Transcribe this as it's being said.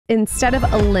instead of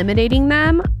eliminating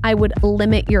them, I would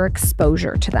limit your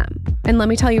exposure to them. And let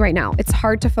me tell you right now, it's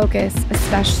hard to focus,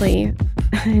 especially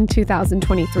in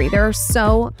 2023. There are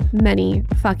so many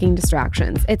fucking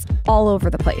distractions. It's all over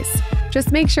the place.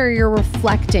 Just make sure you're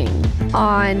reflecting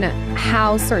on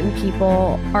how certain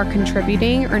people are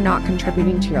contributing or not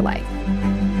contributing to your life.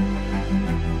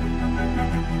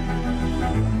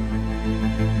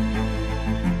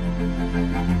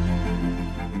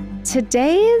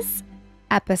 Today's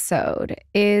episode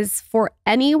is for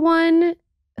anyone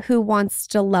who wants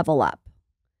to level up.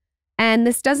 And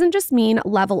this doesn't just mean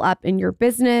level up in your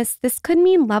business. This could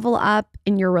mean level up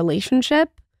in your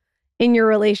relationship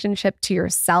to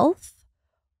yourself,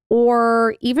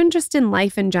 or even just in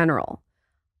life in general.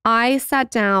 I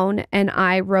sat down and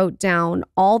I wrote down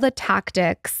all the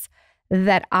tactics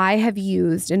that I have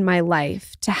used in my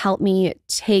life to help me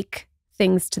take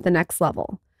things to the next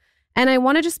level. And I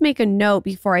want to just make a note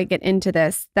before I get into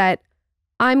this that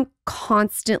I'm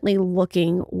constantly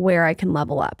looking where I can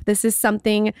level up. This is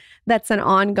something that's an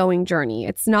ongoing journey.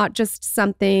 It's not just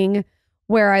something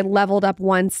where I leveled up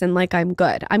once and like I'm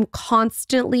good. I'm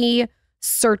constantly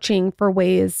searching for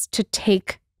ways to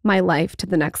take my life to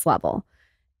the next level.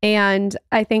 And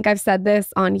I think I've said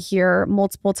this on here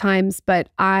multiple times, but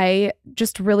I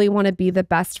just really want to be the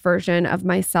best version of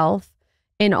myself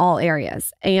in all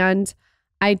areas. And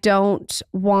I don't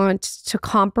want to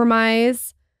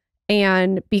compromise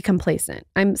and be complacent.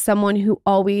 I'm someone who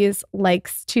always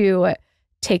likes to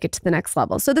take it to the next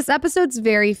level. So this episode's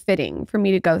very fitting for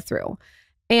me to go through.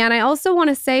 And I also want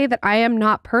to say that I am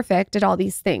not perfect at all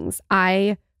these things.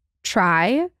 I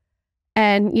try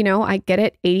and, I get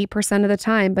it 80% of the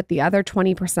time, but the other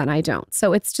 20% I don't.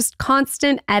 So it's just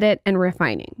constant edit and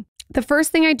refining. The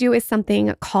first thing I do is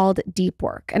something called deep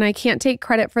work. And I can't take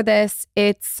credit for this.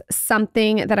 It's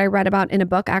something that I read about in a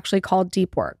book actually called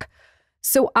Deep Work.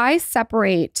 So I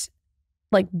separate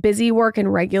like busy work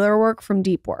and regular work from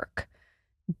deep work.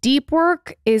 Deep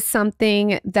work is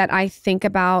something that I think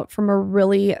about from a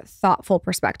really thoughtful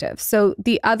perspective. So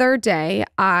the other day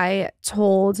I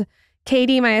told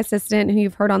Katie, my assistant, who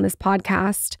you've heard on this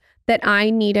podcast, that I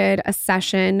needed a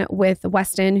session with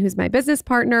Weston, who's my business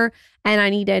partner, and I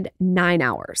needed 9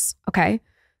 hours. Okay.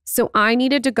 So I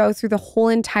needed to go through the whole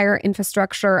entire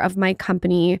infrastructure of my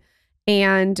company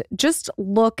and just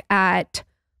look at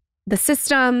the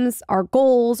systems, our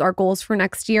goals for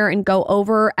next year, and go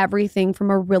over everything from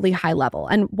a really high level.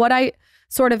 And what I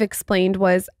sort of explained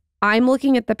was I'm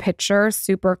looking at the picture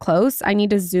super close. I need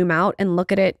to zoom out and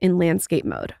look at it in landscape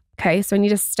mode. Okay. So I need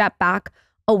to step back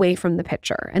away from the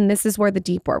picture. And this is where the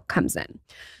deep work comes in.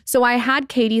 So I had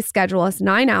Katie schedule us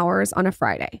 9 hours on a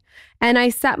Friday, and I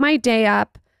set my day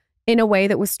up in a way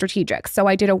that was strategic. So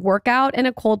I did a workout and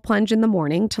a cold plunge in the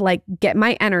morning to like get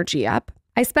my energy up.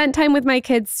 I spent time with my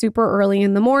kids super early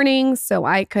in the morning so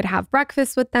I could have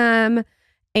breakfast with them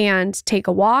and take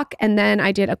a walk. And then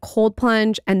I did a cold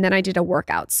plunge and then I did a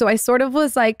workout. So I sort of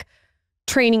was like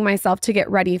training myself to get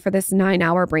ready for this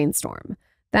 9-hour brainstorm.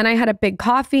 Then I had a big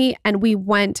coffee and we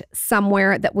went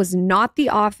somewhere that was not the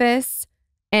office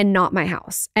and not my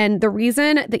house. And the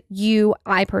reason that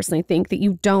I personally think that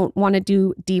you don't want to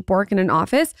do deep work in an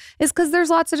office is because there's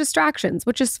lots of distractions,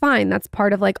 which is fine. That's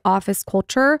part of like office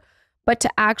culture. But to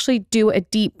actually do a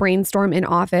deep brainstorm in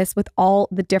office with all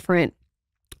the different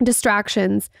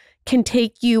distractions can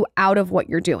take you out of what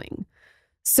you're doing.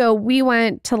 So we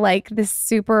went to like this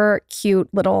super cute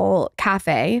little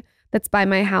cafe that's by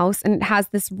my house, and it has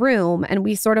this room, and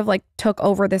we sort of like took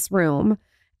over this room,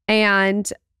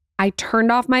 and I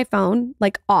turned off my phone,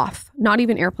 like off, not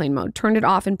even airplane mode, turned it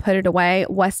off and put it away.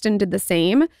 Weston did the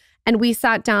same. And we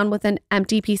sat down with an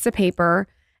empty piece of paper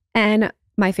and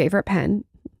my favorite pen,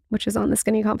 which is on the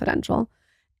Skinny Confidential.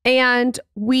 And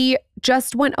we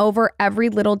just went over every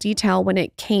little detail when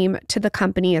it came to the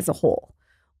company as a whole.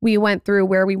 We went through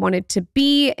where we wanted to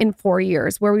be in 4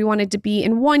 years, where we wanted to be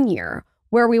in 1 year,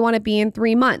 where we want to be in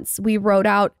 3 months. We wrote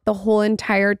out the whole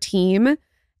entire team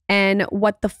and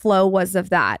what the flow was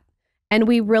of that. And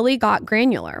we really got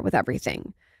granular with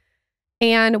everything.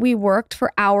 And we worked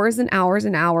for hours and hours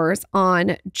and hours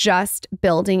on just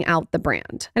building out the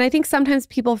brand. And I think sometimes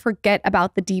people forget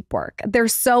about the deep work. They're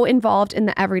so involved in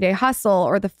the everyday hustle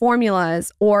or the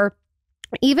formulas or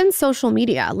even social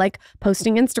media, like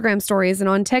posting Instagram stories and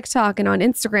on TikTok and on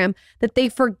Instagram, that they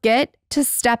forget to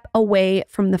step away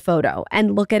from the photo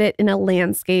and look at it in a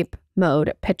landscape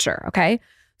mode picture. Okay.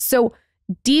 So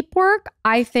deep work,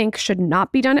 I think, should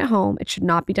not be done at home. It should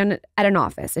not be done at an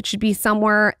office. It should be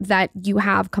somewhere that you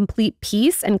have complete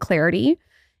peace and clarity.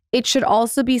 It should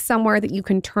also be somewhere that you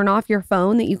can turn off your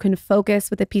phone, that you can focus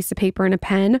with a piece of paper and a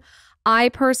pen. I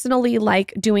personally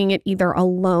like doing it either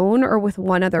alone or with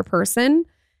one other person,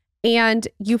 and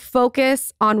you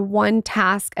focus on one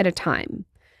task at a time.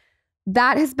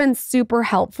 That has been super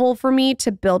helpful for me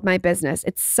to build my business.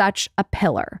 It's such a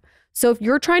pillar. So if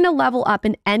you're trying to level up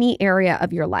in any area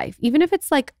of your life, even if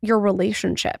it's like your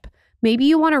relationship, maybe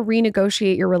you want to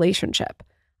renegotiate your relationship,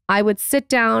 I would sit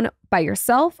down by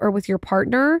yourself or with your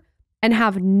partner and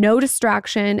have no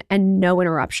distraction and no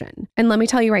interruption. And let me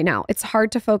tell you right now, it's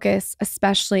hard to focus,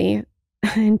 especially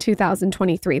in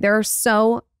 2023. There are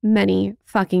so many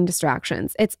fucking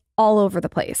distractions. It's all over the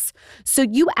place. So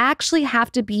you actually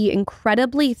have to be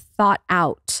incredibly thought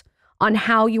out on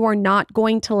how you are not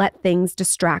going to let things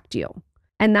distract you.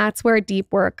 And that's where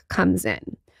deep work comes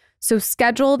in. So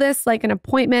schedule this like an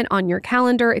appointment on your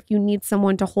calendar. If you need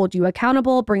someone to hold you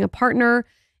accountable, bring a partner.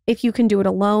 If you can do it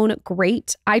alone,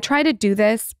 great. I try to do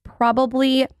this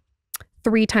probably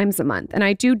 3 times a month, and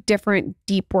I do different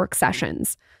deep work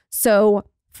sessions. So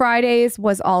Fridays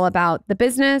was all about the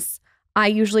business. I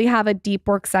usually have a deep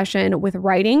work session with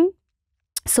writing.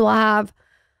 So I'll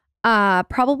have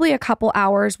probably a couple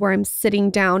hours where I'm sitting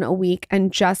down a week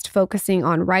and just focusing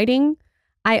on writing.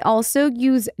 I also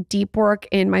use deep work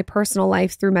in my personal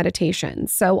life through meditation.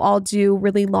 So I'll do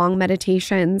really long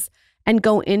meditations and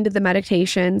go into the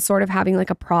meditation sort of having like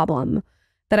a problem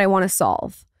that I want to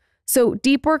solve. So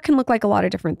deep work can look like a lot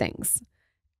of different things.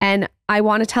 And I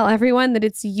want to tell everyone that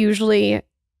it's usually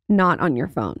not on your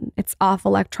phone. It's off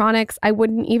electronics. I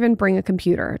wouldn't even bring a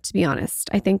computer, to be honest.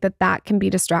 I think that can be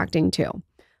distracting too.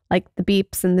 Like the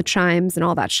beeps and the chimes and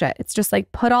all that shit. It's just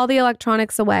like put all the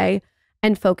electronics away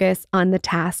and focus on the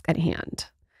task at hand.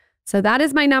 So that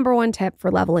is my number one tip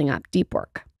for leveling up, deep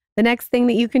work. The next thing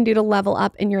that you can do to level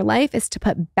up in your life is to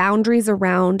put boundaries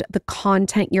around the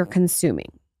content you're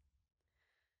consuming.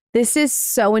 This is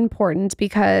so important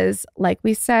because, like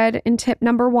we said in tip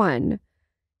number 1,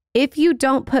 if you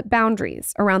don't put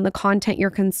boundaries around the content you're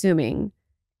consuming,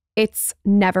 it's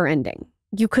never ending.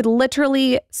 You could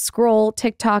literally scroll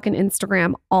TikTok and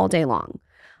Instagram all day long.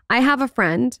 I have a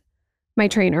friend, my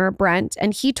trainer, Brent,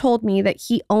 and he told me that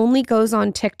he only goes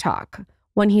on TikTok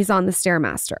when he's on the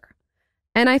Stairmaster.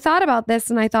 And I thought about this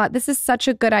and I thought this is such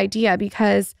a good idea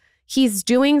because he's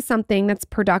doing something that's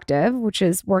productive, which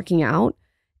is working out.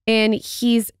 And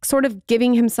he's sort of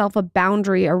giving himself a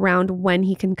boundary around when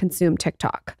he can consume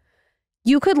TikTok.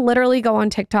 You could literally go on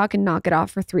TikTok and knock it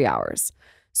off for 3 hours.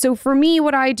 So for me,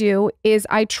 what I do is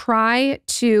I try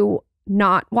to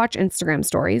not watch Instagram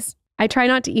stories. I try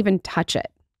not to even touch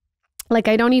it. Like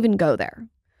I don't even go there.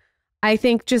 I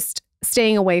think just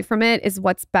staying away from it is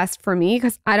what's best for me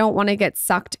because I don't want to get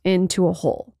sucked into a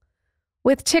hole.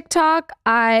 With TikTok,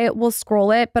 I will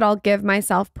scroll it, but I'll give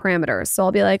myself parameters. So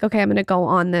I'll be like, okay, I'm going to go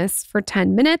on this for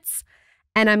 10 minutes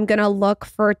and I'm going to look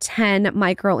for 10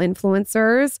 micro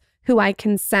influencers who I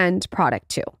can send product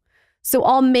to. So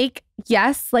I'll make,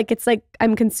 yes, like it's like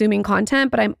I'm consuming content,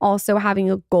 but I'm also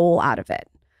having a goal out of it.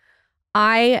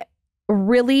 I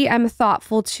really am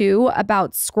thoughtful too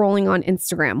about scrolling on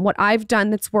Instagram. What I've done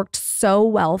that's worked so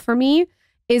well for me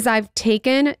is I've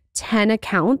taken 10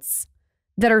 accounts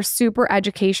that are super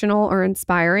educational or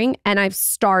inspiring and I've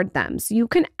starred them. So you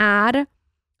can add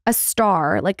a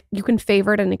star, like you can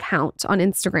favorite an account on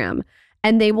Instagram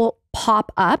and they will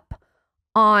pop up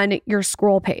on your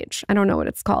scroll page. I don't know what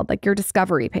it's called, like your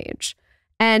discovery page.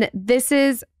 And this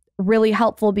is really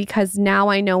helpful because now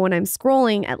I know when I'm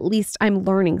scrolling, at least I'm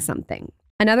learning something.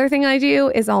 Another thing I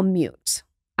do is I'll mute.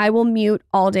 I will mute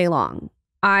all day long.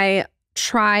 I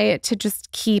try to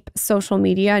just keep social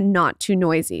media not too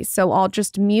noisy. So I'll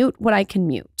just mute what I can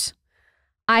mute.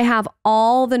 I have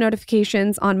all the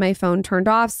notifications on my phone turned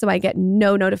off so I get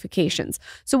no notifications.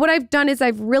 So what I've done is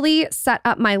I've really set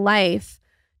up my life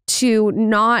to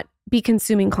not be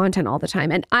consuming content all the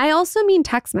time. And I also mean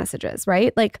text messages,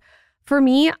 right? Like for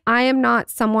me, I am not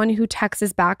someone who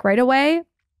texts back right away.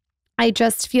 I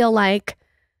just feel like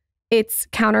it's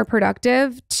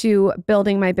counterproductive to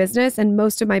building my business, and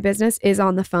most of my business is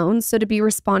on the phone. So to be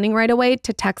responding right away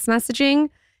to text messaging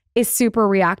is super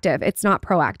reactive. It's not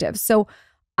proactive. So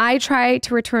I try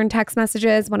to return text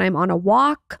messages when I'm on a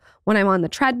walk, when I'm on the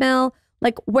treadmill,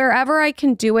 like wherever I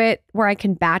can do it, where I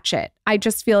can batch it, I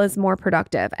just feel is more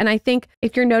productive. And I think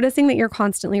if you're noticing that you're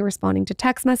constantly responding to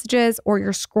text messages or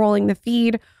you're scrolling the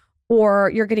feed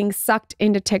or you're getting sucked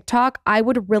into TikTok, I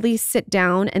would really sit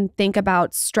down and think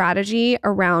about strategy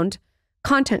around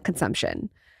content consumption.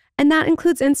 And that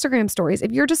includes Instagram stories.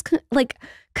 If you're just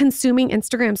consuming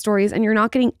Instagram stories and you're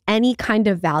not getting any kind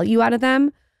of value out of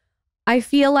them, I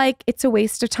feel like it's a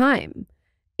waste of time.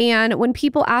 And when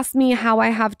people ask me how I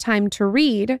have time to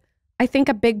read, I think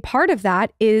a big part of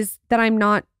that is that I'm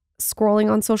not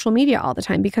scrolling on social media all the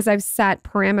time because I've set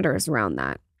parameters around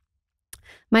that.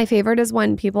 My favorite is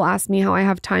when people ask me how I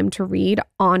have time to read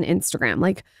on Instagram.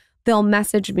 Like they'll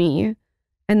message me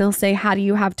and they'll say, how do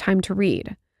you have time to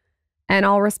read? And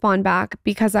I'll respond back,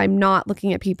 because I'm not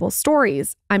looking at people's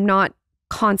stories. I'm not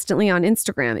constantly on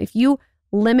Instagram. If you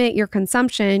limit your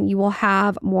consumption, you will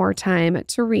have more time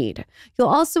to read. You'll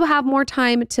also have more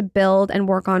time to build and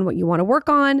work on what you want to work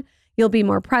on. You'll be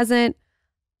more present.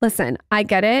 Listen, I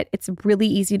get it. It's really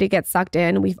easy to get sucked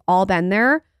in. We've all been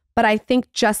there. But I think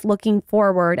just looking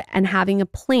forward and having a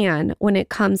plan when it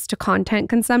comes to content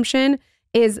consumption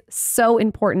is so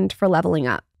important for leveling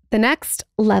up. The next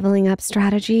leveling up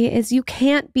strategy is you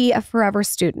can't be a forever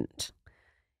student.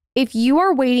 If you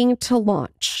are waiting to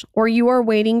launch, or you are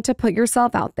waiting to put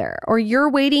yourself out there, or you're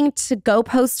waiting to go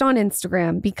post on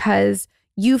Instagram because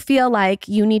you feel like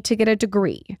you need to get a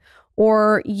degree,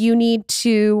 or you need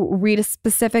to read a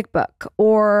specific book,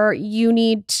 or you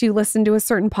need to listen to a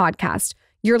certain podcast,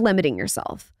 you're limiting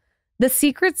yourself. The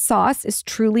secret sauce is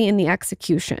truly in the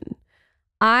execution.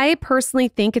 I personally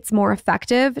think it's more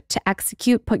effective to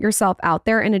execute, put yourself out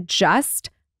there, and adjust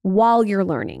while you're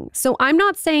learning. So I'm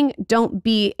not saying don't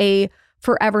be a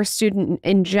forever student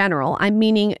in general. I'm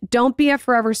meaning don't be a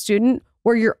forever student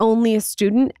where you're only a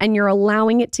student and you're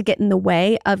allowing it to get in the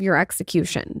way of your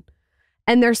execution.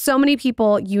 And there's so many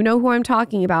people, you know who I'm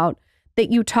talking about,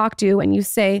 that you talk to and you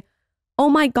say, oh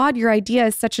my God, your idea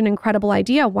is such an incredible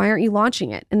idea. Why aren't you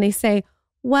launching it? And they say,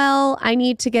 well, I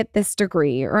need to get this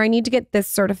degree, or I need to get this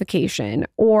certification,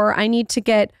 or I need to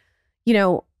get,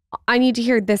 I need to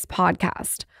hear this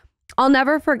podcast. I'll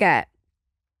never forget.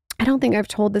 I don't think I've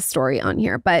told this story on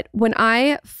here, but when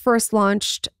I first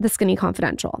launched The Skinny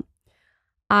Confidential,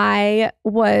 I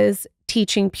was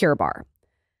teaching Pure Barre,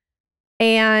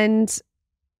 and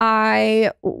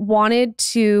I wanted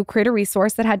to create a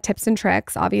resource that had tips and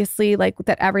tricks, obviously, like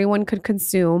that everyone could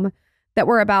consume, that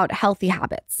were about healthy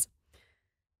habits.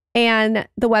 And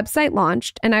the website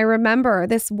launched, and I remember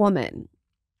this woman,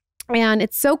 and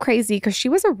it's so crazy because she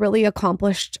was a really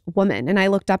accomplished woman, and I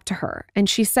looked up to her, and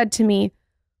she said to me,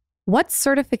 what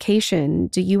certification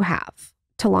do you have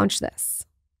to launch this?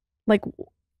 Like,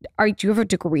 do you have a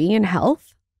degree in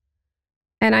health?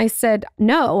 And I said,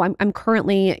 no, I'm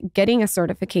currently getting a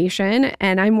certification,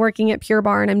 and I'm working at Pure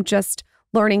Barre, and I'm just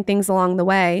learning things along the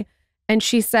way. And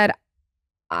she said,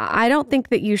 I don't think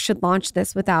that you should launch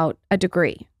this without a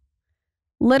degree.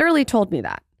 Literally told me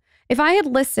that. If I had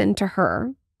listened to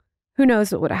her, who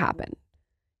knows what would have happened?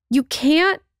 You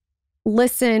can't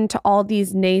listen to all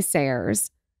these naysayers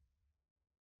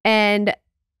and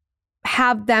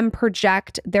have them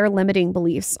project their limiting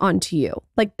beliefs onto you.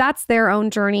 Like, that's their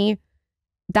own journey.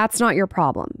 That's not your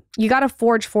problem. You got to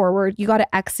forge forward. You got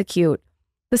to execute.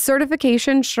 The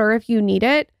certification, sure, if you need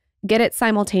it, get it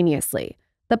simultaneously.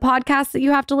 The podcast that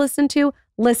you have to listen to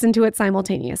it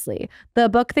simultaneously. The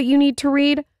book that you need to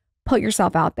read, put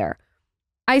yourself out there.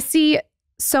 I see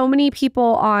so many people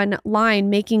online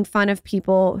making fun of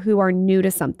people who are new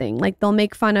to something. Like, they'll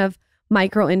make fun of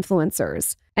micro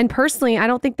influencers. And personally, I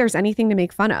don't think there's anything to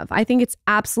make fun of. I think it's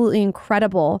absolutely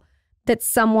incredible that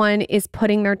someone is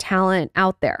putting their talent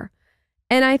out there.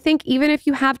 And I think even if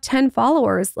you have 10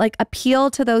 followers, like, appeal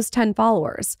to those 10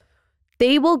 followers.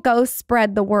 They will go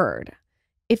spread the word.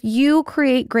 If you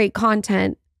create great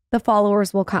content, the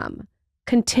followers will come.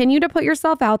 Continue to put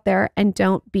yourself out there, and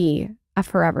don't be a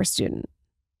forever student.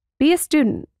 Be a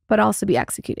student, but also be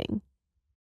executing.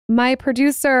 My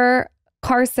producer,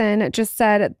 Carson, just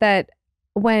said that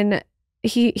when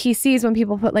he sees when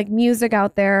people put like music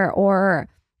out there or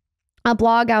a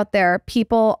blog out there,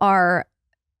 people are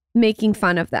making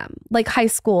fun of them, like high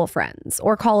school friends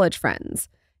or college friends.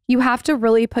 You have to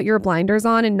really put your blinders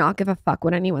on and not give a fuck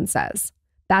what anyone says.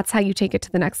 That's how you take it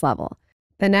to the next level.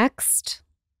 The next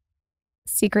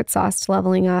secret sauce to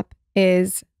leveling up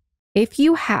is if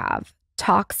you have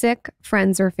toxic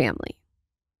friends or family,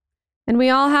 and we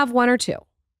all have one or two,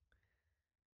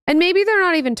 and maybe they're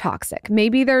not even toxic.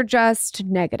 Maybe they're just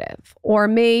negative, or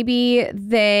maybe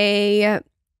they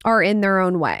are in their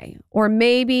own way, or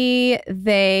maybe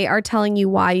they are telling you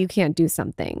why you can't do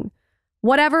something.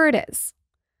 Whatever it is,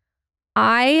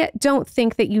 I don't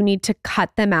think that you need to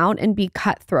cut them out and be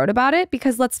cutthroat about it,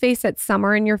 because let's face it, some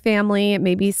are in your family,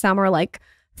 maybe some are like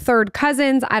third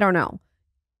cousins. I don't know.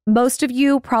 Most of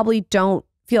you probably don't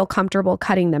feel comfortable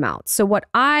cutting them out. So what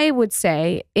I would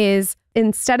say is,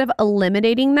 instead of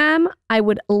eliminating them, I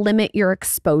would limit your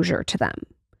exposure to them.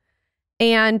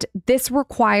 And this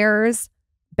requires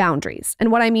boundaries.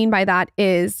 And what I mean by that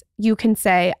is you can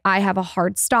say, I have a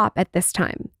hard stop at this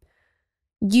time.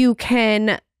 You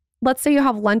can let's say you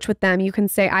have lunch with them, you can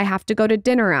say, I have to go to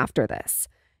dinner after this.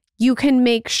 You can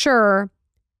make sure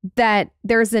that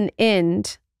there's an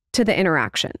end to the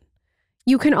interaction.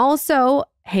 You can also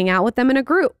hang out with them in a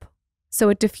group so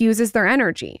it diffuses their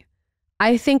energy.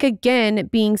 I think, again,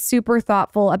 being super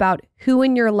thoughtful about who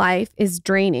in your life is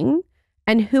draining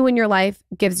and who in your life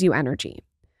gives you energy.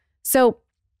 So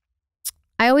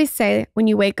I always say when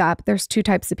you wake up, there's two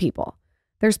types of people.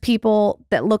 There's people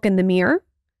that look in the mirror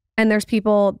and there's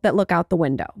people that look out the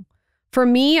window. For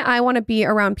me, I want to be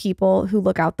around people who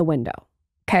look out the window.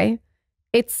 Okay.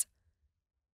 It's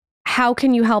how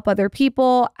can you help other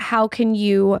people? How can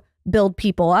you build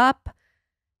people up?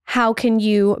 How can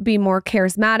you be more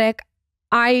charismatic?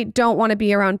 I don't want to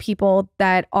be around people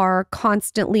that are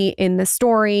constantly in the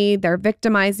story. They're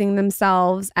victimizing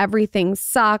themselves. Everything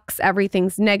sucks.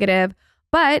 Everything's negative.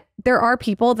 But there are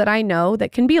people that I know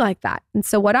that can be like that. And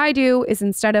so what I do is,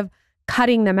 instead of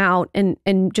cutting them out and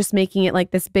just making it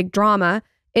like this big drama,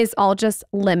 is I'll just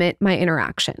limit my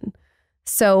interaction.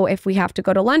 So if we have to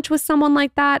go to lunch with someone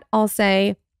like that, I'll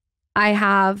say, I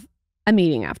have a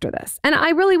meeting after this. And I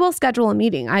really will schedule a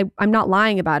meeting. I'm not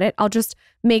lying about it. I'll just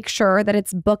make sure that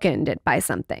it's bookended by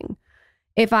something.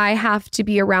 If I have to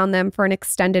be around them for an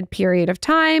extended period of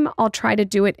time, I'll try to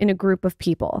do it in a group of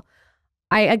people.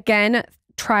 I, again,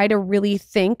 try to really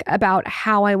think about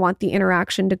how I want the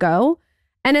interaction to go.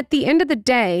 And at the end of the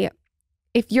day,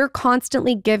 if you're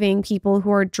constantly giving people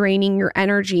who are draining your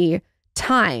energy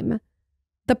time,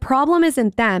 the problem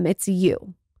isn't them, it's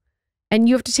you. And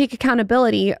you have to take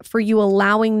accountability for you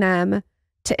allowing them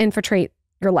to infiltrate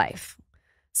your life.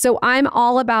 So I'm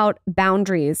all about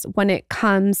boundaries when it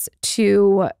comes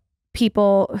to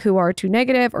people who are too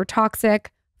negative or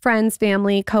toxic, friends,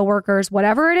 family, coworkers,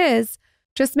 whatever it is.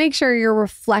 Just make sure you're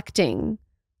reflecting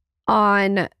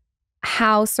on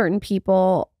how certain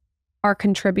people are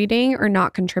contributing or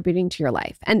not contributing to your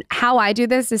life. And how I do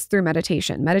this is through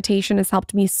meditation. Meditation has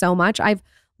helped me so much. I've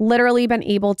literally been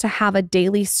able to have a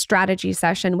daily strategy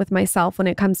session with myself when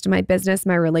it comes to my business,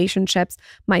 my relationships,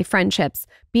 my friendships.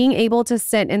 Being able to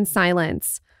sit in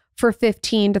silence for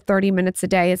 15 to 30 minutes a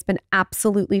day has been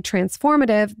absolutely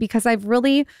transformative, because I've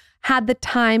really had the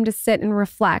time to sit and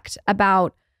reflect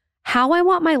about how I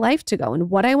want my life to go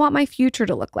and what I want my future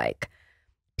to look like.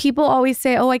 People always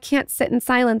say, oh, I can't sit in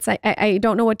silence. I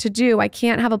don't know what to do. I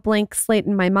can't have a blank slate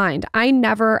in my mind. I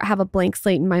never have a blank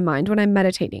slate in my mind when I'm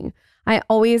meditating. I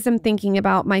always am thinking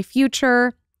about my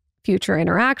future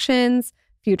interactions,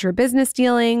 future business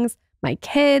dealings, my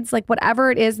kids, like whatever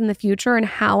it is in the future, and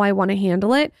how I want to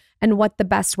handle it and what the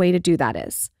best way to do that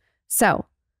is. So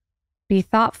be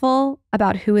thoughtful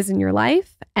about who is in your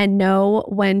life and know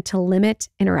when to limit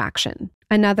interaction.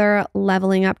 Another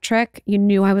leveling up trick, you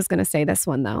knew I was going to say this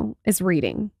one though, is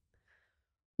reading.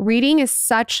 Reading is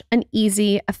such an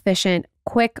easy, efficient,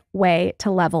 quick way to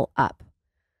level up.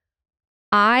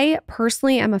 I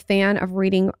personally am a fan of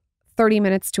reading 30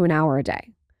 minutes to an hour a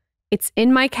day. It's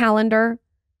in my calendar,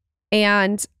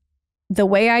 and the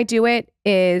way I do it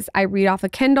is I read off a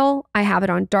Kindle. I have it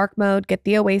on dark mode, get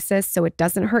the Oasis so it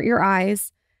doesn't hurt your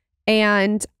eyes.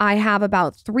 And I have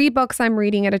about 3 books I'm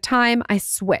reading at a time. I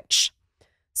switch.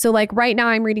 So like right now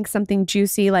I'm reading something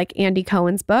juicy like Andy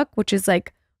Cohen's book, which is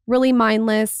like really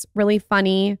mindless, really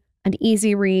funny, an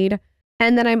easy read.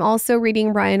 And then I'm also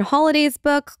reading Ryan Holiday's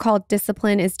book called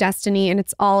Discipline is Destiny. And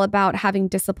it's all about having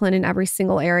discipline in every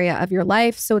single area of your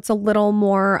life. So it's a little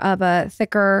more of a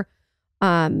thicker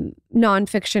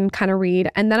nonfiction kind of read.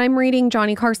 And then I'm reading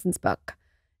Johnny Carson's book.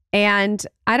 And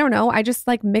I don't know, I just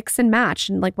like mix and match,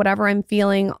 and like whatever I'm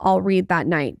feeling, I'll read that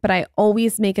night. But I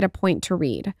always make it a point to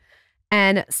read.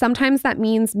 And sometimes that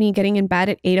means me getting in bed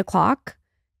at 8 o'clock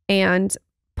and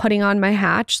putting on my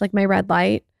Hatch, like my red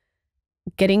light,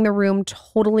 getting the room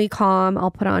totally calm.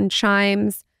 I'll put on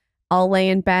chimes. I'll lay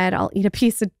in bed. I'll eat a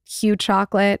piece of huge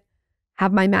chocolate,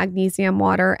 have my magnesium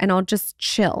water, and I'll just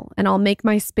chill. And I'll make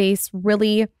my space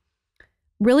really,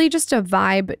 really just a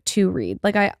vibe to read.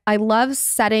 Like I love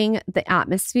setting the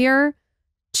atmosphere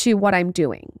to what I'm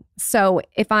doing. So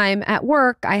if I'm at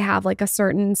work, I have like a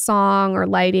certain song or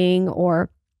lighting or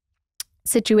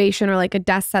situation or like a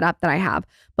desk setup that I have.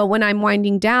 But when I'm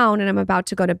winding down and I'm about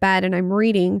to go to bed and I'm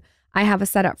reading, I have a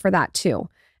setup for that too.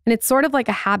 And it's sort of like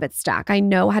a habit stack. I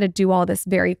know how to do all this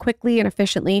very quickly and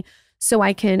efficiently so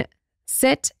I can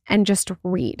sit and just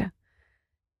read.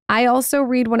 I also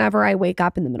read whenever I wake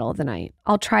up in the middle of the night.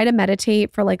 I'll try to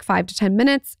meditate for like 5 to 10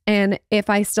 minutes. And if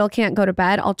I still can't go to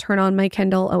bed, I'll turn on my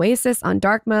Kindle Oasis on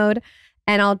dark mode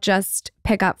and I'll just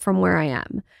pick up from where I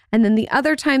am. And then the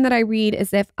other time that I read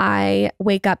is if I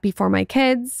wake up before my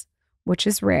kids, which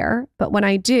is rare. But when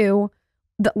I do,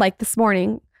 like this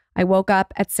morning, I woke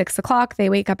up at 6 o'clock. They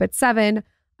wake up at 7.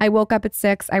 I woke up at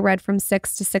 6. I read from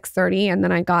 6 to 6:30, and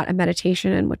then I got a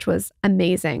meditation in, which was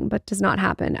amazing, but does not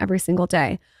happen every single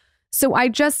day. So I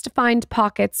just find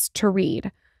pockets to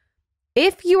read.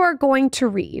 If you are going to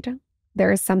read,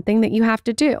 there is something that you have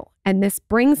to do. And this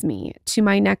brings me to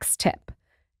my next tip.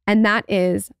 And that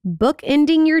is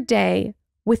bookending your day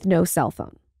with no cell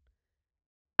phone.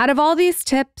 Out of all these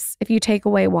tips, if you take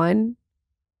away one,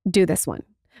 do this one,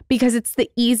 because it's the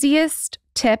easiest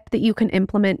tip that you can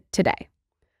implement today.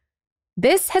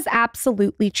 This has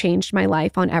absolutely changed my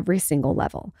life on every single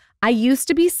level. I used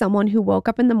to be someone who woke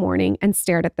up in the morning and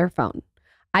stared at their phone.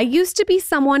 I used to be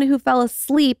someone who fell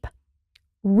asleep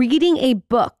reading a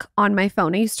book on my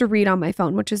phone. I used to read on my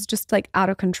phone, which is just like out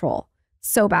of control.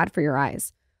 So bad for your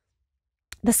eyes.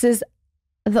 This is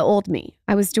the old me.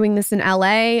 I was doing this in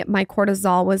LA. My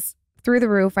cortisol was through the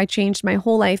roof. I changed my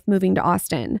whole life moving to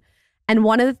Austin. And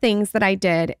one of the things that I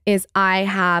did is I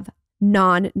have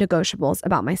non-negotiables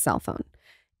about my cell phone.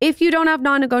 If you don't have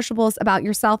non-negotiables about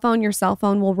your cell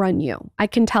phone will run you. I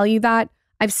can tell you that.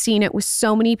 I've seen it with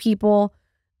so many people.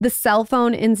 The cell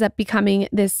phone ends up becoming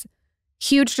this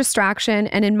huge distraction.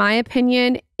 And in my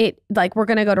opinion, we're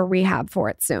going to go to rehab for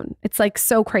it soon. It's like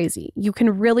so crazy. You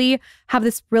can really have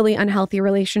this really unhealthy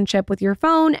relationship with your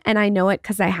phone. And I know it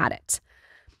because I had it.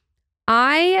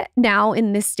 I now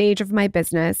in this stage of my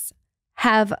business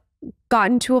have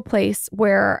gotten to a place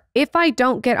where if I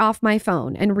don't get off my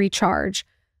phone and recharge,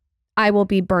 I will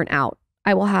be burnt out.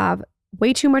 I will have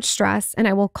way too much stress and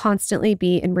I will constantly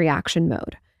be in reaction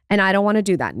mode. And I don't want to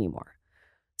do that anymore.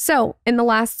 So in the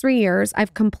last 3 years,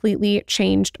 I've completely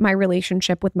changed my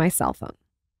relationship with my cell phone.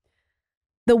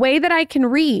 The way that I can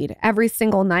read every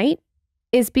single night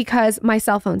is because my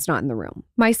cell phone's not in the room.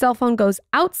 My cell phone goes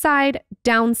outside,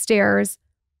 downstairs,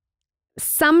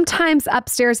 sometimes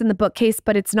upstairs in the bookcase,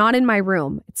 but it's not in my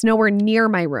room. It's nowhere near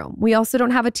my room. We also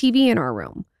don't have a TV in our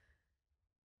room.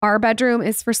 Our bedroom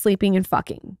is for sleeping and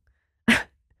fucking.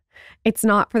 It's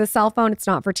not for the cell phone. It's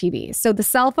not for TV. So the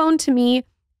cell phone to me,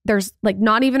 there's like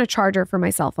not even a charger for my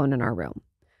cell phone in our room.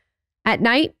 At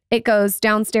night, it goes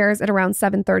downstairs at around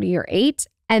 7:30 or 8.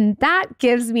 And that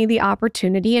gives me the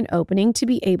opportunity and opening to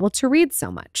be able to read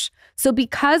so much. So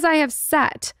because I have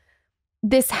set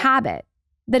this habit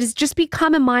that has just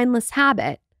become a mindless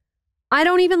habit, I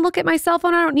don't even look at my cell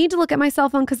phone. I don't need to look at my cell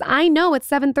phone because I know at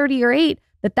 7:30 or 8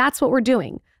 that that's what we're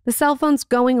doing. The cell phone's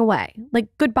going away.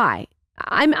 Like, goodbye.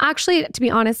 I'm actually, to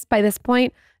be honest, by this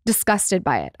point, disgusted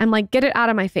by it. I'm like, get it out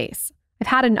of my face. I've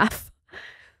had enough.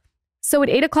 So at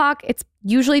 8 o'clock, it's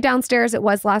usually downstairs. It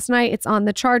was last night. It's on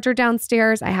the charger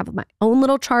downstairs. I have my own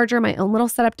little charger, my own little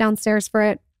setup downstairs for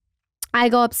it. I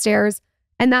go upstairs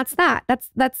and that's that.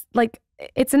 That's like,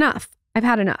 it's enough. I've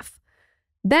had enough.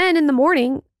 Then in the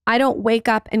morning, I don't wake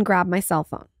up and grab my cell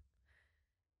phone.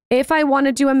 If I want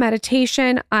to do a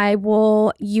meditation, I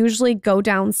will usually go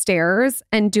downstairs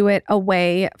and do it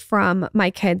away from my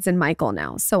kids and Michael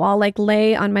now. So I'll like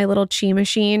lay on my little chi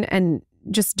machine and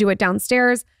just do it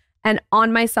downstairs. And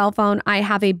on my cell phone, I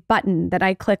have a button that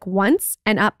I click once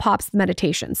and up pops the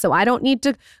meditation. So I don't need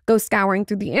to go scouring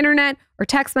through the internet or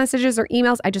text messages or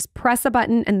emails. I just press a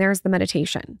button and there's the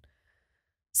meditation.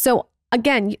 So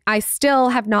again, I still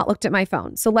have not looked at my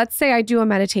phone. So let's say I do a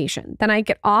meditation, then I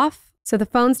get off. So the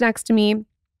phone's next to me.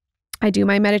 I do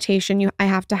my meditation. I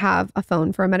have to have a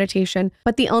phone for a meditation.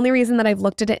 But the only reason that I've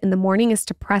looked at it in the morning is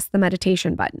to press the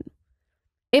meditation button.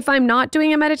 If I'm not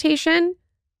doing a meditation,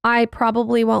 I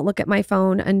probably won't look at my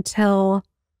phone until,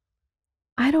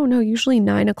 I don't know, usually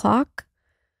 9 o'clock.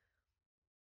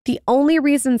 The only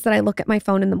reasons that I look at my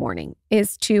phone in the morning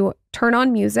is to turn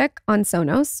on music on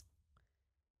Sonos,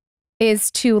 is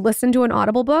to listen to an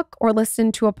Audible book or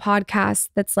listen to a podcast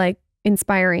that's like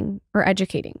inspiring or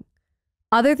educating.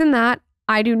 Other than that,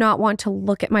 I do not want to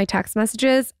look at my text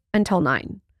messages until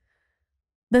 9.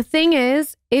 The thing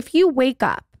is, if you wake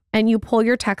up and you pull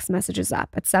your text messages up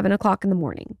at 7 o'clock in the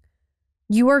morning,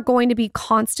 you are going to be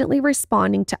constantly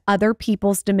responding to other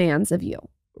people's demands of you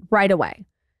right away.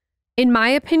 In my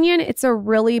opinion, it's a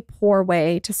really poor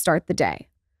way to start the day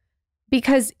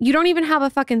because you don't even have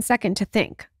a fucking second to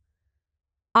think.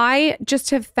 I just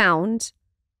have found,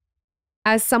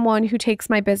 as someone who takes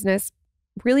my business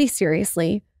really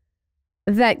seriously,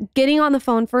 that getting on the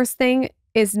phone first thing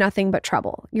is nothing but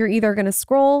trouble. You're either going to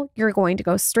scroll, you're going to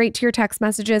go straight to your text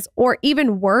messages, or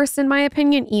even worse, in my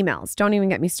opinion, emails. Don't even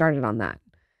get me started on that.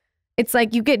 It's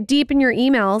like you get deep in your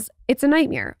emails, it's a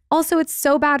nightmare. Also, it's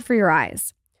so bad for your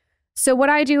eyes. So what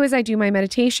I do is I do my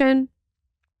meditation.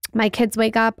 My kids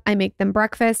wake up, I make them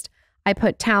breakfast. I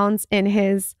put Towns in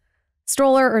his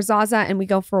stroller or Zaza and we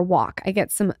go for a walk. I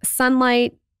get some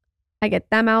sunlight. I get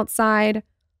them outside.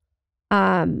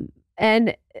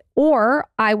 Or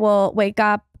I will wake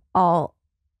up, I'll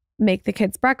make the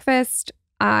kids breakfast.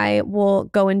 I will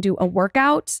go and do a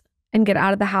workout and get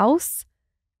out of the house.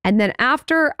 And then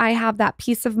after I have that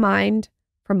peace of mind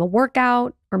from a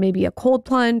workout or maybe a cold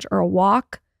plunge or a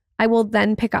walk, I will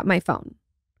then pick up my phone.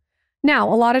 Now,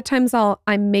 a lot of times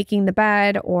I'm making the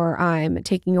bed or I'm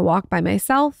taking a walk by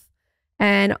myself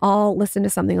and I'll listen to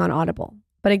something on Audible.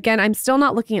 But again, I'm still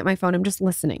not looking at my phone. I'm just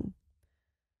listening.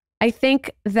 I think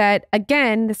that,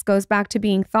 again, this goes back to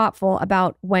being thoughtful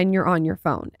about when you're on your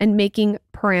phone and making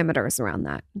parameters around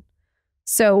that.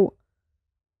 So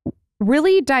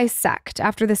really dissect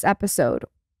after this episode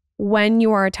when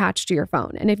you are attached to your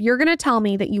phone. And if you're going to tell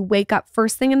me that you wake up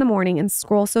first thing in the morning and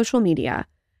scroll social media,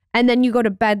 and then you go to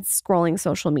bed scrolling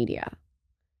social media,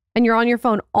 and you're on your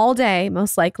phone all day,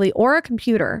 most likely, or a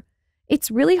computer, it's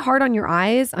really hard on your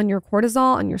eyes, on your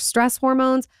cortisol, on your stress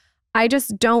hormones. I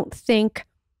just don't think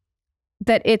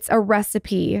that it's a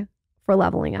recipe for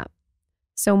leveling up.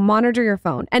 So monitor your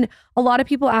phone. And a lot of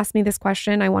people ask me this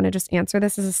question. I want to just answer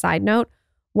this as a side note.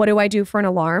 What do I do for an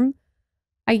alarm?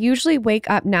 I usually wake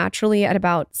up naturally at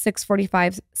about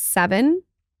 6:45, 7.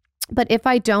 But if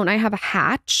I don't, I have a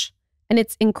hatch, and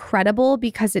it's incredible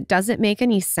because it doesn't make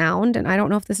any sound. And I don't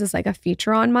know if this is like a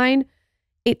feature on mine.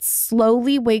 It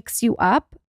slowly wakes you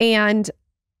up, and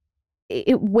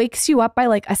it wakes you up by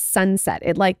like a sunset.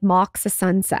 It like mocks a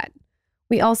sunset.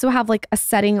 We also have like a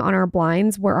setting on our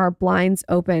blinds where our blinds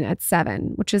open at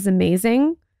 7, which is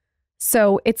amazing.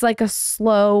 So it's like a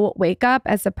slow wake up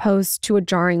as opposed to a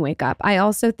jarring wake up. I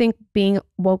also think being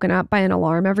woken up by an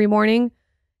alarm every morning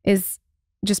is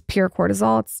just pure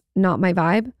cortisol. It's not my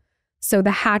vibe. So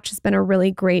the hatch has been a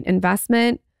really great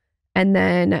investment. And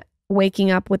then waking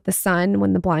up with the sun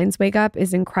when the blinds wake up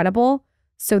is incredible.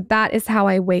 So that is how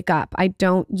I wake up. I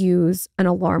don't use an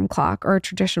alarm clock or a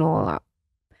traditional alarm.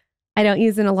 I don't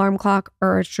use an alarm clock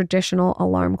or a traditional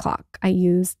alarm clock. I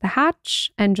use the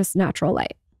hatch and just natural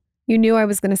light. You knew I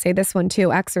was going to say this one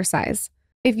too, exercise.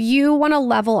 If you want to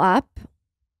level up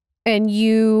and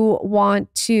you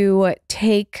want to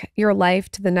take your life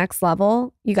to the next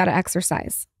level, you got to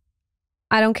exercise.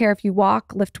 I don't care if you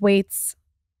walk, lift weights,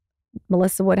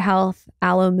 Melissa Wood Health,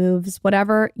 Aloe Moves,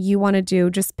 whatever you want to do,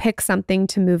 just pick something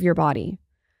to move your body.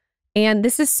 And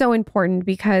this is so important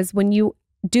because when you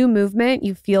do movement,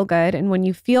 you feel good. And when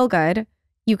you feel good,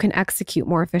 you can execute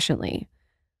more efficiently.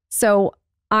 So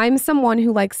I'm someone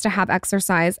who likes to have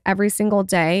exercise every single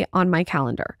day on my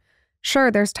calendar. Sure,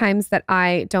 there's times that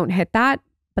I don't hit that,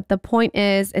 but the point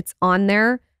is it's on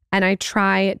there and I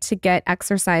try to get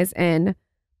exercise in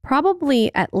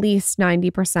probably at least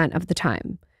 90% of the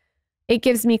time. It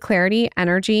gives me clarity,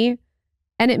 energy,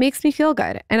 and it makes me feel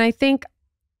good. And I think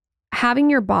having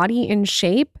your body in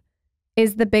shape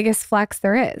is the biggest flex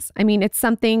there is. I mean, it's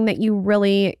something that you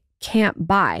really can't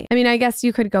buy. I mean, I guess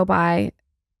you could go buy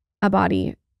a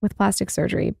body with plastic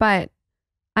surgery, but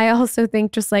I also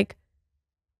think just like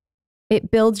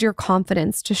it builds your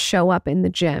confidence to show up in the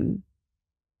gym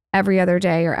every other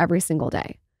day or every single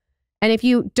day. And if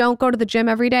you don't go to the gym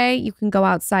every day, you can go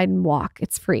outside and walk.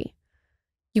 It's free.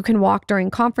 You can walk during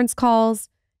conference calls.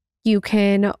 You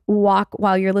can walk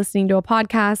while you're listening to a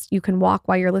podcast. You can walk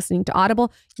while you're listening to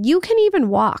Audible. You can even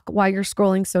walk while you're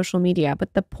scrolling social media.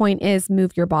 But the point is,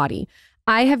 move your body.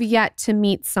 I have yet to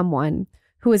meet someone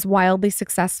who is wildly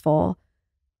successful,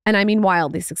 and I mean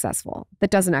wildly successful,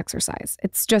 that doesn't exercise.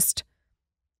 It's just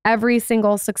every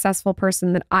single successful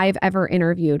person that I've ever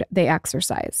interviewed, they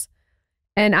exercise.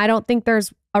 And I don't think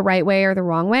there's a right way or the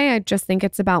wrong way. I just think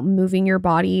it's about moving your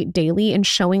body daily and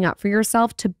showing up for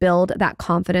yourself to build that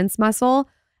confidence muscle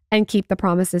and keep the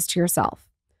promises to yourself.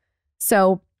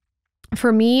 So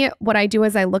for me, what I do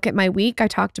is I look at my week. I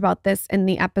talked about this in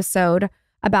the episode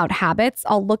about habits.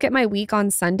 I'll look at my week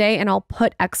on Sunday and I'll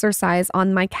put exercise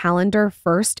on my calendar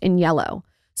first in yellow.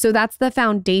 So that's the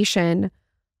foundation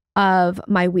of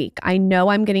my week. I know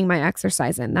I'm getting my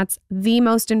exercise in. That's the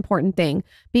most important thing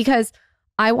because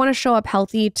I want to show up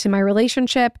healthy to my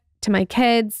relationship, to my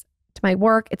kids, to my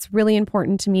work. It's really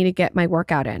important to me to get my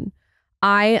workout in.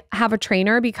 I have a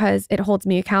trainer because it holds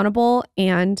me accountable.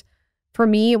 And for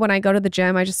me, when I go to the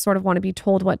gym, I just sort of want to be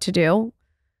told what to do.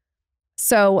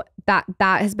 So that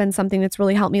has been something that's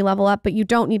really helped me level up, but you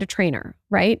don't need a trainer,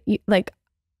 right?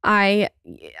 I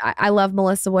love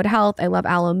Melissa Wood Health. I love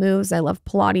Aloe Moves. I love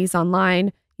Pilates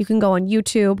online. You can go on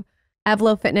YouTube.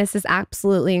 Evlo Fitness is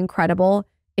absolutely incredible.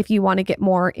 If you want to get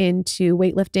more into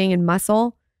weightlifting and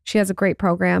muscle, she has a great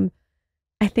program.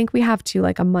 I think we have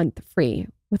like a month free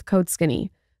with code SKINNY.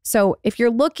 So if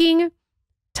you're looking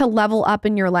to level up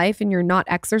in your life and you're not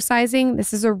exercising,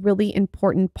 this is a really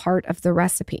important part of the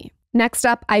recipe. Next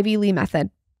up, Ivy Lee method.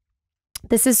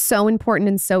 This is so important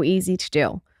and so easy to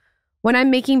do. When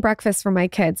I'm making breakfast for my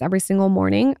kids every single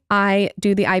morning, I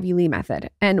do the Ivy Lee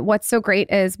method. And what's so great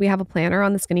is we have a planner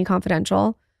on the Skinny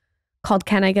Confidential called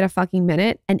Can I Get a Fucking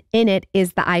Minute? And in it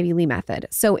is the Ivy Lee method.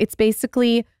 So it's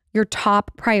basically your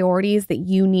top priorities that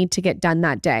you need to get done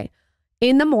that day.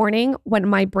 In the morning, when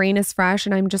my brain is fresh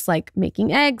and I'm just like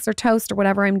making eggs or toast or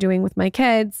whatever I'm doing with my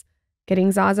kids,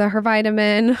 getting Zaza her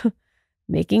vitamin,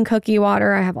 making cookie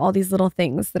water, I have all these little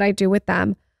things that I do with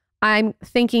them. I'm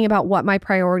thinking about what my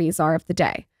priorities are of the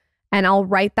day. And I'll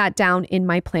write that down in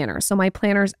my planner. So my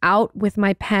planner's out with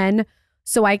my pen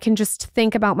so I can just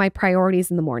think about my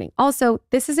priorities in the morning. Also,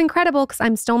 this is incredible because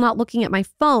I'm still not looking at my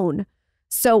phone.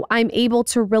 So I'm able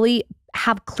to really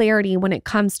have clarity when it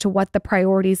comes to what the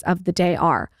priorities of the day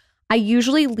are. I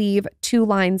usually leave 2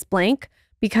 lines blank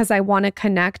because I want to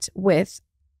connect with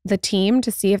the team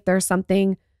to see if there's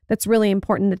something that's really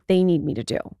important that they need me to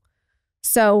do.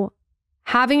 So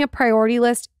having a priority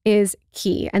list is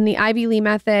key. And the Ivy Lee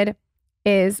method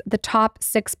is the top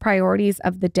 6 priorities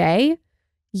of the day.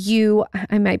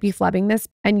 I might be flubbing this,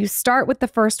 and you start with the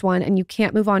first one and you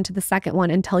can't move on to the second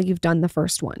one until you've done the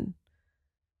first one.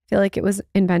 I feel like it was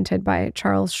invented by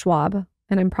Charles Schwab,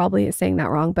 and I'm probably saying that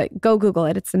wrong, but go Google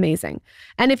it. It's amazing.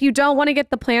 And if you don't want to get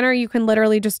the planner, you can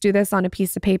literally just do this on a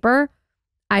piece of paper.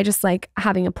 I just like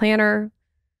having a planner.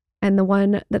 And the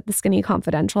one that the Skinny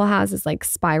Confidential has is like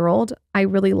spiraled. I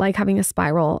really like having a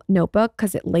spiral notebook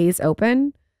because it lays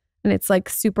open and it's like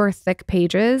super thick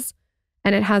pages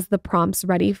and it has the prompts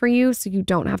ready for you so you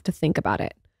don't have to think about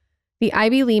it. The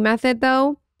Ivy Lee method,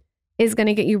 though, is going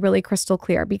to get you really crystal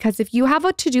clear because if you have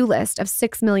a to-do list of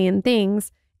 6 million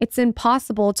things, it's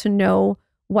impossible to know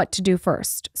what to do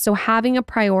first. So having a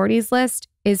priorities list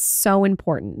is so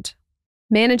important.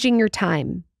 Managing your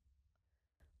time.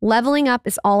 Leveling up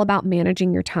is all about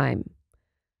managing your time.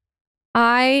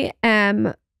 I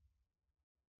am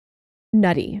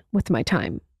nutty with my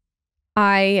time.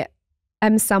 I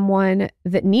am someone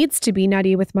that needs to be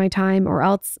nutty with my time or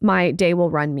else my day will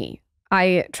run me.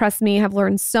 I, trust me, have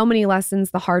learned so many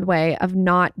lessons the hard way of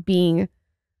not being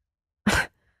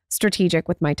strategic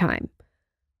with my time.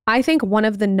 I think one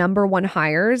of the number one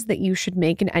hires that you should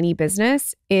make in any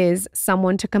business is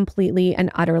someone to completely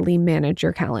and utterly manage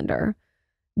your calendar.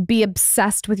 Be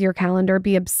obsessed with your calendar.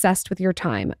 Be obsessed with your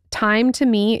time. Time to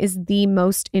me is the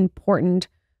most important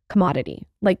commodity.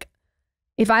 Like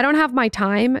if I don't have my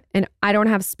time and I don't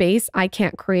have space, I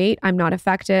can't create. I'm not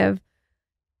effective.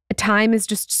 Time is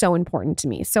just so important to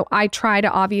me. So I try to,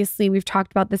 obviously, we've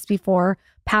talked about this before,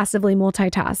 passively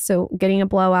multitask. So getting a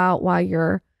blowout while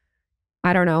you're,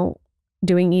 I don't know,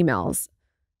 doing emails,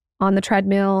 on the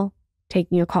treadmill,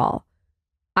 taking a call.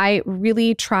 I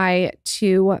really try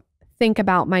to think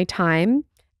about my time,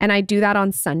 and I do that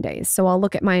on Sundays. So I'll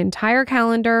look at my entire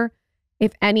calendar.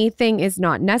 If anything is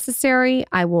not necessary,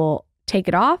 I will take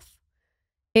it off.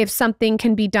 If something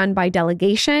can be done by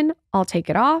delegation, I'll take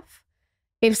it off.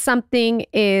 If something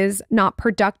is not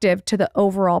productive to the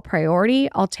overall priority,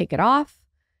 I'll take it off.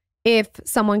 If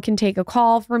someone can take a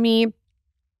call for me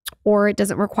or it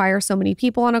doesn't require so many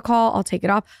people on a call, I'll take it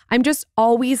off. I'm just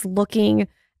always looking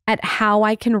at how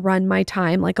I can run my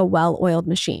time like a well-oiled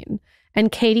machine.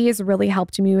 And Katie has really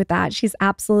helped me with that. She's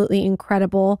absolutely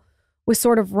incredible with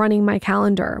sort of running my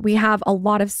calendar. We have a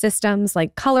lot of systems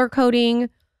like color coding.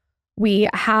 We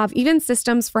have even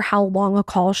systems for how long a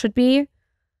call should be.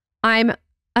 I'm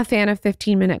a fan of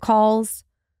 15-minute calls.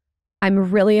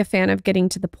 I'm really a fan of getting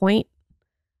to the point.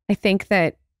 I think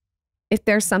that if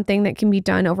there's something that can be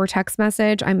done over text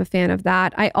message, I'm a fan of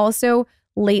that. I also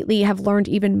lately have learned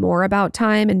even more about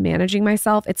time and managing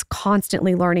myself. It's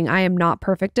constantly learning. I am not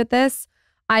perfect at this.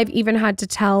 I've even had to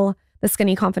tell the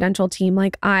Skinny Confidential team,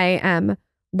 like, I am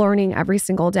learning every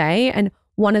single day. And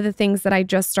one of the things that I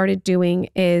just started doing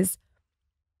is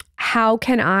how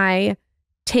can I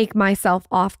take myself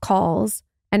off calls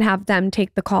and have them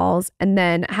take the calls and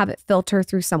then have it filter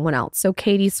through someone else. So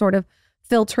Katie's sort of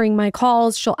filtering my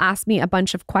calls. She'll ask me a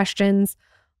bunch of questions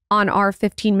on our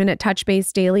 15-minute touch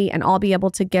base daily, and I'll be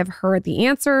able to give her the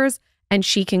answers and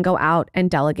she can go out and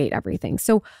delegate everything.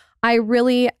 So I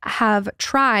really have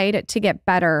tried to get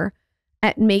better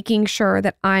at making sure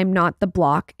that I'm not the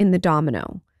block in the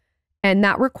domino. And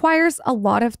that requires a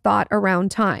lot of thought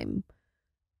around time.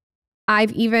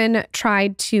 I've even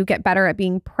tried to get better at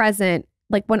being present.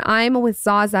 Like when I'm with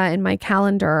Zaza in my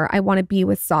calendar, I want to be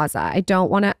with Zaza. I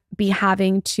don't want to be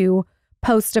having to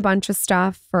post a bunch of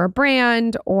stuff for a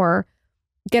brand or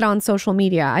get on social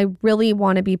media. I really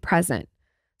want to be present.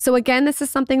 So again, this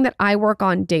is something that I work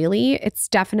on daily. It's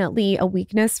definitely a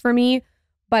weakness for me,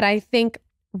 but I think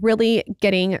really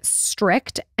getting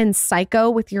strict and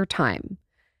psycho with your time.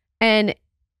 And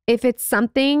if it's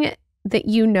something that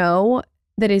you know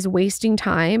that is wasting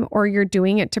time or you're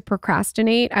doing it to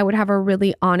procrastinate, I would have a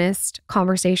really honest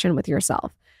conversation with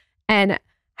yourself. And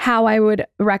how I would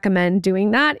recommend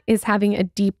doing that is having a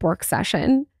deep work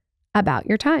session about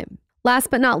your time.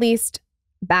 Last but not least,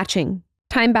 batching.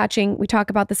 Time batching, we talk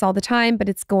about this all the time, but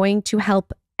it's going to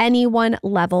help anyone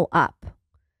level up.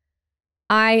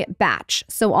 I batch.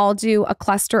 So I'll do a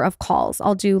cluster of calls.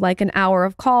 I'll do like an hour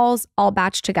of calls, all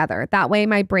batch together. That way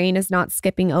my brain is not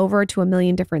skipping over to a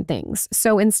million different things.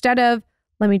 So instead of,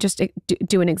 let me just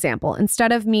do an example.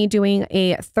 Instead of me doing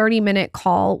a 30-minute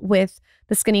call with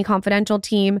the Skinny Confidential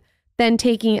team, then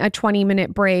taking a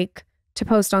 20-minute break to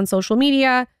post on social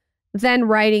media, then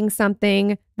writing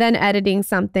something, then editing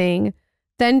something,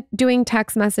 then doing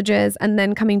text messages, and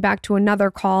then coming back to another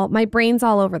call, my brain's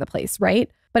all over the place, right?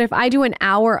 But if I do an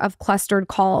hour of clustered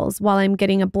calls while I'm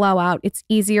getting a blowout, it's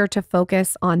easier to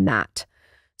focus on that.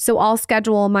 So I'll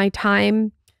schedule my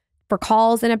time for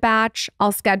calls in a batch.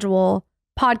 I'll schedule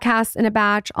podcasts in a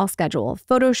batch. I'll schedule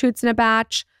photo shoots in a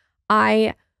batch.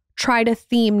 I try to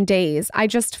theme days. I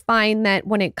just find that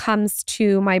when it comes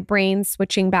to my brain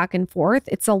switching back and forth,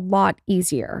 it's a lot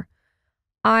easier.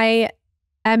 I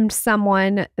am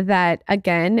someone that,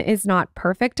 again, is not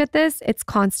perfect at this. It's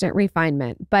constant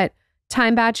refinement, but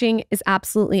time batching is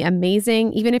absolutely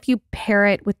amazing, even if you pair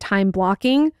it with time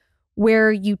blocking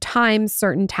where you time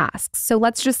certain tasks. So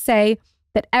let's just say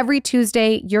that every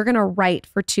Tuesday, you're going to write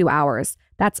for 2 hours.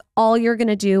 That's all you're going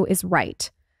to do is write.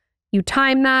 You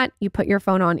time that, you put your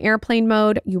phone on airplane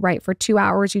mode, you write for 2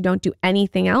 hours, you don't do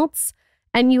anything else,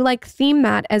 and you like theme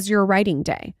that as your writing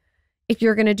day. If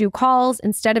you're going to do calls,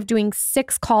 instead of doing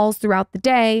 6 calls throughout the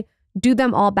day, do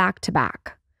them all back to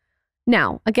back.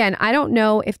 Now, again, I don't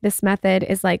know if this method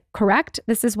is like correct.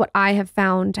 This is what I have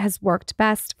found has worked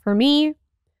best for me.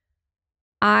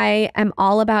 I am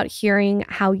all about hearing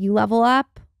how you level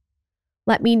up.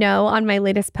 Let me know on my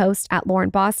latest post at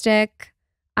Lauryn Bosstick.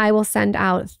 I will send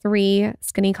out 3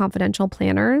 Skinny Confidential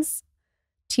planners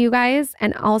to you guys.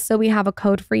 And also we have a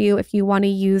code for you. If you want to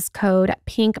use code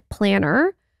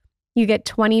PINKPLANNER, you get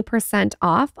 20%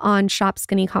 off on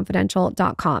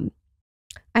shopskinnyconfidential.com.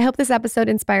 I hope this episode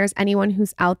inspires anyone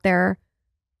who's out there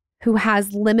who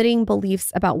has limiting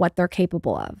beliefs about what they're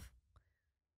capable of.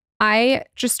 I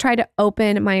just try to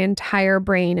open my entire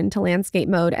brain into landscape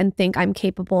mode and think I'm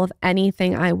capable of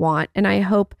anything I want. And I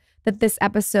hope that this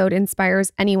episode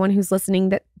inspires anyone who's listening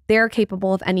that they're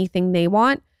capable of anything they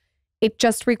want. It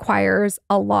just requires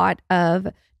a lot of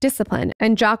discipline.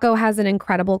 And Jocko has an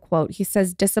incredible quote. He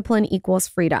says, discipline equals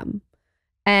freedom.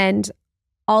 And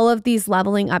all of these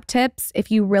leveling up tips, if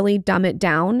you really dumb it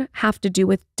down, have to do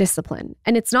with discipline.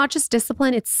 And it's not just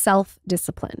discipline, it's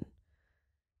self-discipline.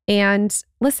 And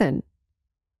listen,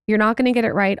 you're not going to get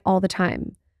it right all the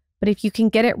time. But if you can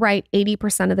get it right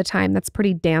 80% of the time, that's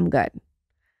pretty damn good.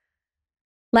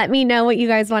 Let me know what you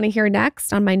guys want to hear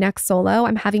next on my next solo.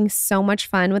 I'm having so much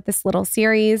fun with this little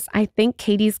series. I think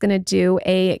Katie's going to do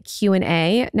a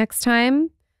Q&A next time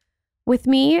with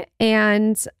me,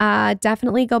 and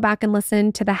definitely go back and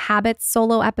listen to the Habits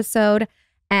solo episode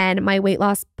and my weight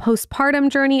loss postpartum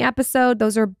journey episode.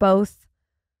 Those are both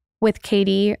with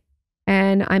Katie,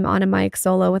 and I'm on a mic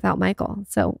solo without Michael.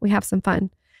 So we have some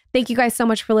fun. Thank you guys so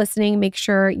much for listening. Make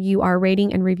sure you are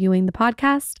rating and reviewing the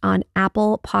podcast on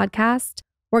Apple Podcast.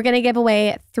 We're going to give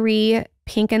away 3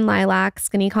 Pink and Lilac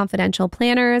Skinny Confidential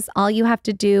planners. All you have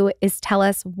to do is tell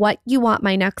us what you want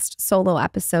my next solo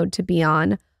episode to be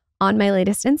on my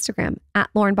latest Instagram at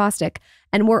Lauryn Bosstick.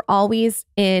 And we're always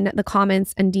in the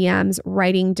comments and DMs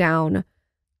writing down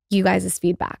you guys'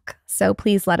 feedback. So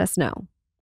please let us know.